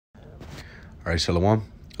All right, Shalom.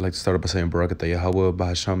 I'd like to start off by saying Barakatah Yahweh,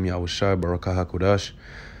 Bahasham Yahushai, Barakah HaKodash.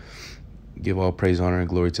 Give all praise, honor, and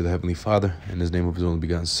glory to the Heavenly Father, in His name of His only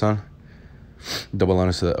begotten Son. Double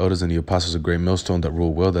honors to the elders and the apostles of Great Millstone that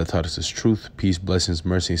rule well, that taught us His truth. Peace, blessings,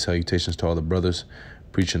 mercy, and salutations to all the brothers,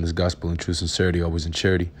 preaching this gospel in true sincerity, always in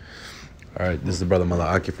charity. All right, this is the brother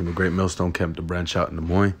Malaki from the Great Millstone Camp to branch out in Des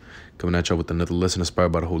Moines, coming at y'all with another lesson inspired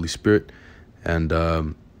by the Holy Spirit. And,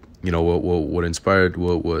 what inspired,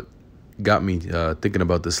 what got me thinking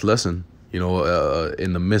about this lesson,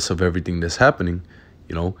 in the midst of everything that's happening,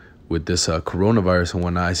 with this coronavirus and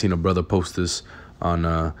whatnot. I seen a brother post this on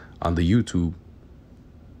the YouTube.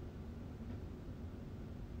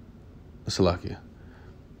 Salakia,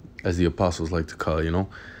 as the apostles like to call it,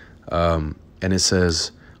 and it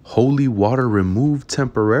says, holy water removed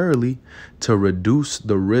temporarily to reduce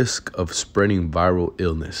the risk of spreading viral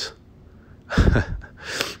illness.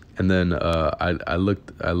 And then I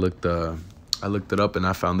looked it up, and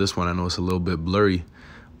I found this one. I know it's a little bit blurry,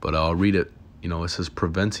 but I'll read it. It says,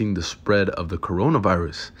 preventing the spread of the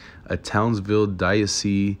coronavirus, a Townsville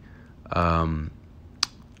diocese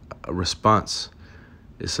response.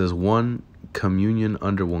 It says, one, communion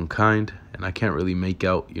under one kind, and I can't really make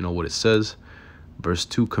out, what it says. Verse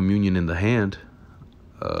 2, communion in the hand.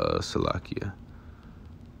 Salakia.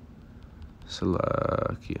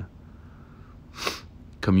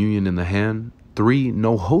 Communion in the hand. 3,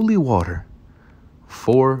 no holy water.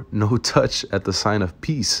 4, no touch at the sign of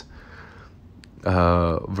peace.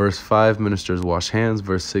 Verse 5, ministers wash hands.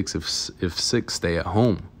 Verse 6, if sick, stay at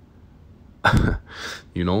home. And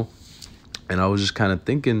I was just kind of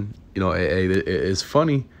thinking, it's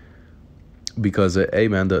funny because,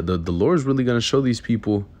 man, the Lord's really going to show these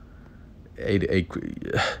people,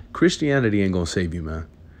 Christianity ain't going to save you, man.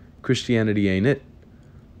 Christianity ain't it.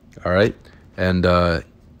 All right. And,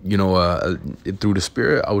 through the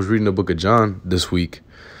Spirit, I was reading the book of John this week,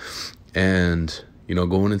 and,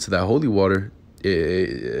 going into that holy water,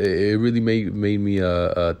 it really made me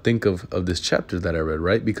think of this chapter that I read,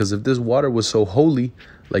 right? Because if this water was so holy,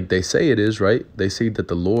 like they say it is, right? They say that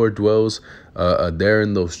the Lord dwells there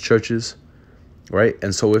in those churches, right?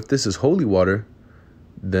 And so if this is holy water,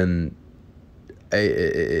 then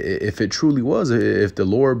if it truly was, if the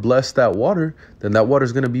Lord blessed that water, then that water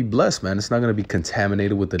is going to be blessed, man. It's not going to be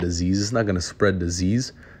contaminated with the disease. It's not going to spread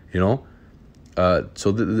disease,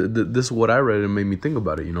 So this is what I read and made me think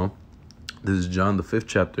about it, This is John, the 5th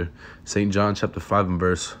chapter, St. John chapter 5 and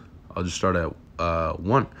verse. I'll just start at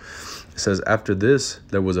 1. It says, after this,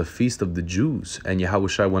 there was a feast of the Jews, and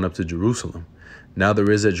Yahushua went up to Jerusalem. Now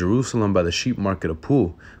there is at Jerusalem by the sheep market a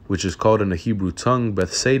pool, which is called in the Hebrew tongue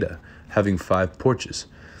Bethsaida, having 5 porches.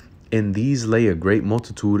 In these lay a great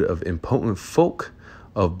multitude of impotent folk,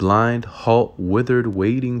 of blind, halt, withered,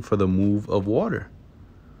 waiting for the move of water.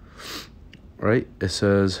 Right? It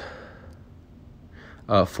says,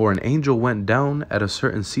 for an angel went down at a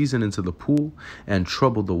certain season into the pool and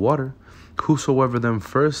troubled the water. Whosoever then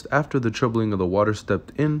first, after the troubling of the water,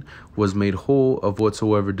 stepped in, was made whole of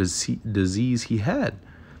whatsoever disease he had.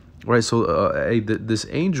 Right? So this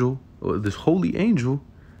angel, this holy angel,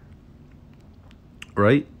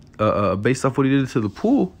 right? Based off what he did to the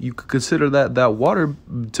pool, you could consider that water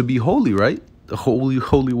to be holy, right? The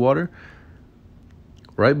holy water.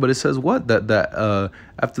 Right, but it says what? That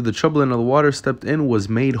after the troubling of the water, stepped in, was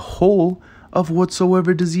made whole of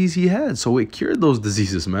whatsoever disease he had. So it cured those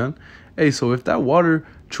diseases, man. Hey, so if that water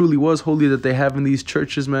truly was holy that they have in these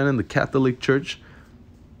churches, man, in the Catholic Church,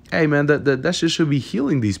 hey, man, that shit should be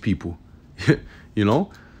healing these people,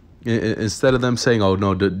 Instead of them saying, oh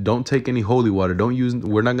no, don't take any holy water, don't use,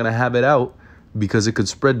 we're not gonna have it out because it could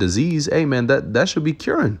spread disease. Hey, man, that should be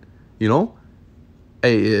curing,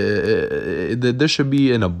 Hey, there should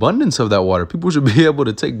be an abundance of that water. People should be able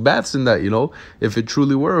to take baths in that, if it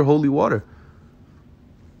truly were holy water.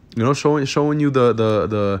 Showing you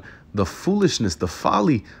the foolishness, the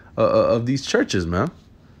folly of these churches, man.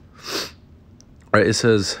 All right, it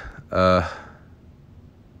says, and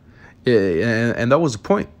that was the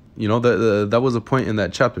point, that was a point in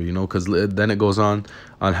that chapter, because then it goes on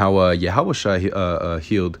how Yahushua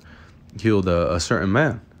healed a certain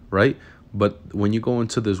man, right? But when you go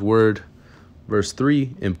into this word, verse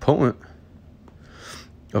 3, impotent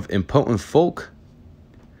folk,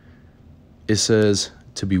 it says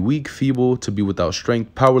to be weak, feeble, to be without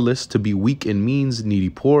strength, powerless, to be weak in means, needy,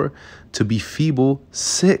 poor, to be feeble,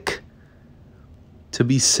 sick, to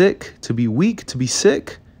be weak, to be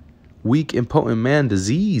sick, weak, impotent man,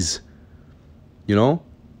 disease,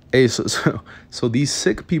 Hey, so these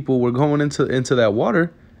sick people were going into that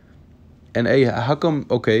water. And hey, how come,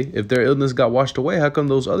 okay, if their illness got washed away, how come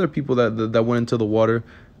those other people that went into the water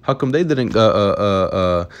How come they didn't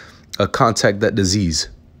contact that disease?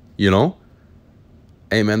 You know?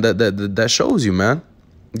 Hey, man, that shows you, man,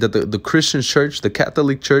 that the Christian church, the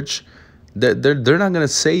Catholic church, they're not going to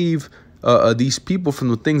save these people from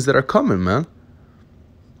the things that are coming, man.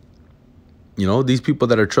 You know, these people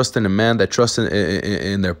that are trusting in man, that trust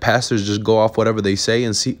in their pastors, just go off whatever they say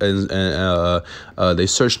and see, and they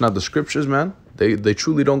search not the scriptures, man. They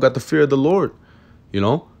truly don't got the fear of the Lord, you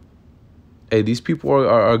know. Hey, these people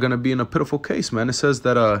are going to be in a pitiful case, man. It says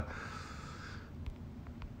that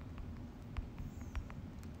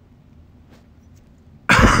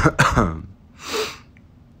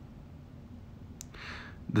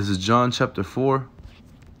this is John chapter 4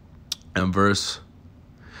 and verse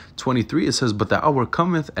 23. It says, but the hour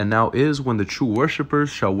cometh, and now is, when the true worshipers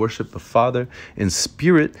shall worship the Father in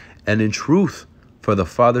spirit and in truth, for the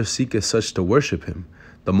Father seeketh such to worship him.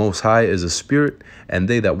 The Most High is a spirit, and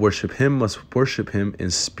they that worship him must worship him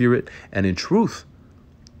in spirit and in truth.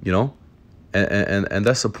 You know, and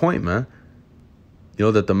that's the point, man. You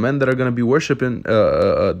know, that the men that are going to be worshiping,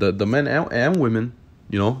 the men and women,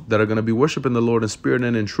 you know, that are going to be worshiping the Lord in spirit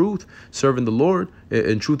and in truth, serving the Lord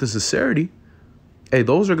in truth and sincerity, hey,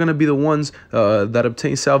 those are going to be the ones that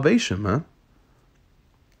obtain salvation, man.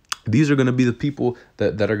 These are going to be the people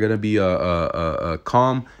that are going to be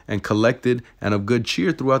calm and collected and of good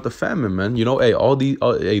cheer throughout the famine, man. You know, hey,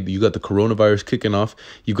 hey, you got the coronavirus kicking off.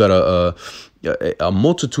 You got a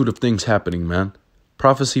multitude of things happening, man.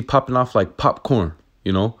 Prophecy popping off like popcorn,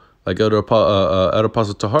 you know, like Elder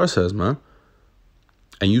Apostle Tahar says, man.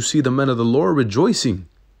 And you see the men of the Lord rejoicing.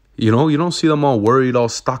 You know, you don't see them all worried, all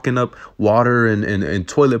stocking up water and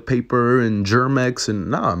toilet paper and Germex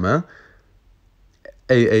and nah, man.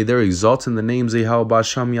 Hey, they're exalting the names of Yahweh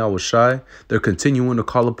Shem Yahushai. They're continuing to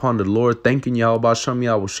call upon the Lord, thanking Yahweh Shem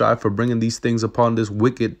Yahushai for bringing these things upon this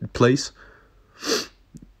wicked place.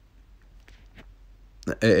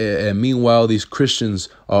 And meanwhile, these Christians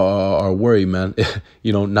are worried, man.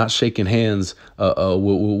 You know, not shaking hands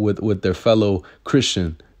with their fellow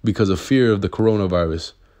Christian because of fear of the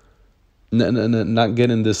coronavirus. Not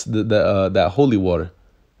getting that holy water,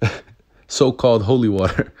 so-called holy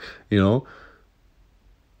water, you know.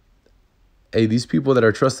 Hey, these people that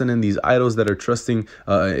are trusting in these idols, that are trusting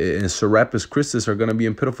in Serapis Christus, are going to be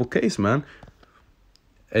in pitiful case, man.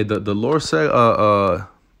 Hey, the Lord said,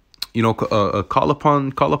 you know, call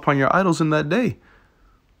upon your idols in that day.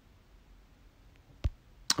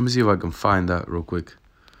 Let me see if I can find that real quick.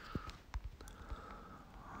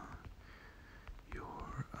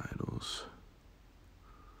 Your idols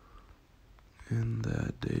in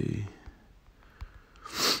that day.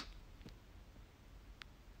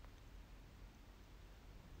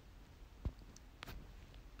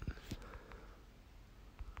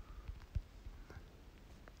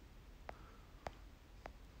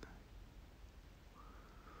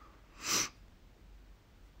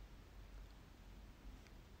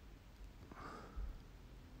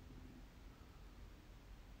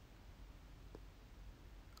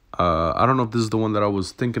 I don't know if this is the one that I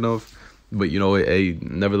was thinking of, but, you know,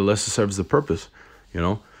 nevertheless, it serves the purpose, you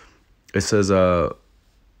know. It says,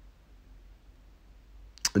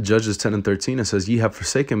 Judges 10 and 13, it says, ye have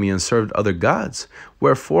forsaken me and served other gods.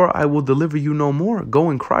 Wherefore I will deliver you no more.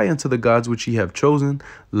 Go and cry unto the gods which ye have chosen.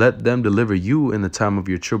 Let them deliver you in the time of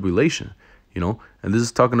your tribulation, you know. And this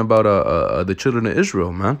is talking about the children of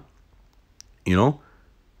Israel, man, you know.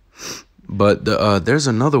 But there's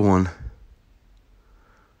another one.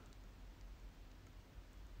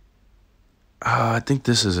 I think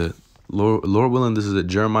this is it. Lord willing, this is it.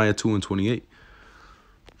 Jeremiah 2 and 28.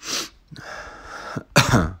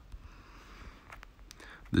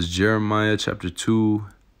 This is Jeremiah chapter 2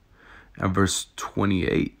 and verse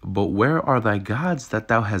 28. But where are thy gods that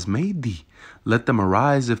thou hast made thee? Let them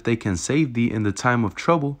arise if they can save thee in the time of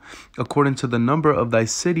trouble. According to the number of thy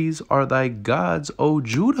cities are thy gods, O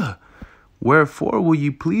Judah. Wherefore will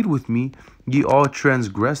ye plead with me? Ye all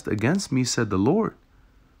transgressed against me, said the Lord.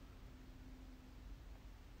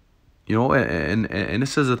 You know, and it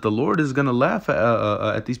says that the Lord is going to laugh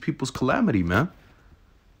at these people's calamity, man.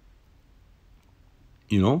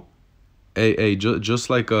 You know, just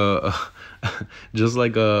like Elijah.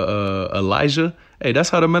 Hey, that's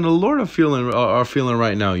how the men of the Lord are feeling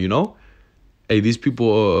right now. You know, hey, these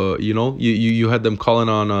people, you know, you had them calling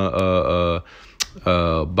on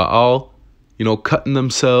Baal, you know, cutting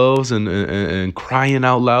themselves and crying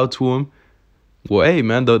out loud to him. Well, hey,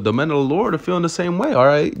 man, the men of the Lord are feeling the same way. All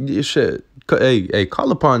right, shit. Hey,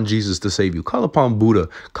 call upon Jesus to save you. Call upon Buddha.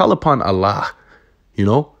 Call upon Allah. You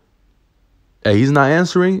know. Hey, he's not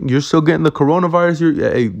answering. You're still getting the coronavirus.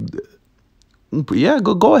 Yeah,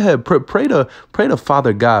 go ahead. Pray to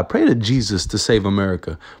Father God. Pray to Jesus to save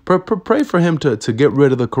America. Pray for him to get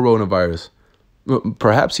rid of the coronavirus.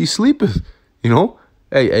 Perhaps he sleepeth. You know,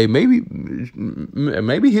 hey, maybe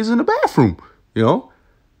he's in the bathroom. You know,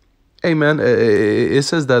 hey man, it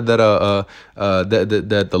says that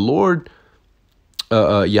the Lord,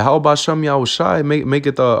 Yahweh Bashem Yahushai, make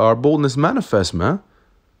it our boldness manifest, man.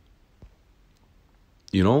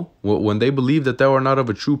 You know, when they believe that thou art not of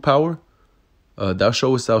a true power, thou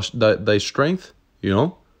showest thy strength, you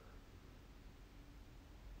know.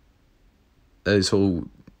 So,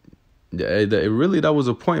 really, that was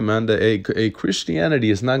a point, man. That a Christianity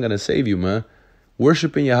is not going to save you, man.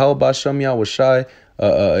 Worshiping Yahweh Bashem Yahushai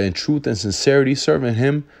in truth and sincerity, serving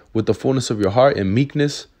him with the fullness of your heart and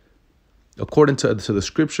meekness, according to the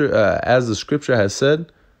scripture, as the scripture has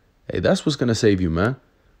said, hey, that's what's going to save you, man.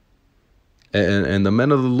 And the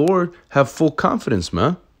men of the Lord have full confidence,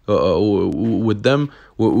 man. With them,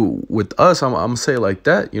 with us, I'm gonna say it like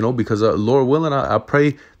that, you know, because Lord willing, I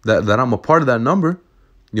pray that I'm a part of that number,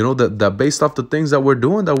 you know, that based off the things that we're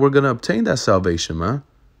doing, that we're gonna obtain that salvation, man.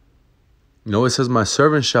 You know, it says, my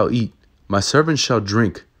servant shall eat, my servant shall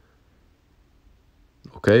drink.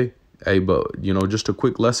 Okay, hey, but you know, just a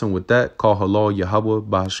quick lesson with that. Call halal Yahweh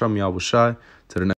Bahasham Yahushai to the next.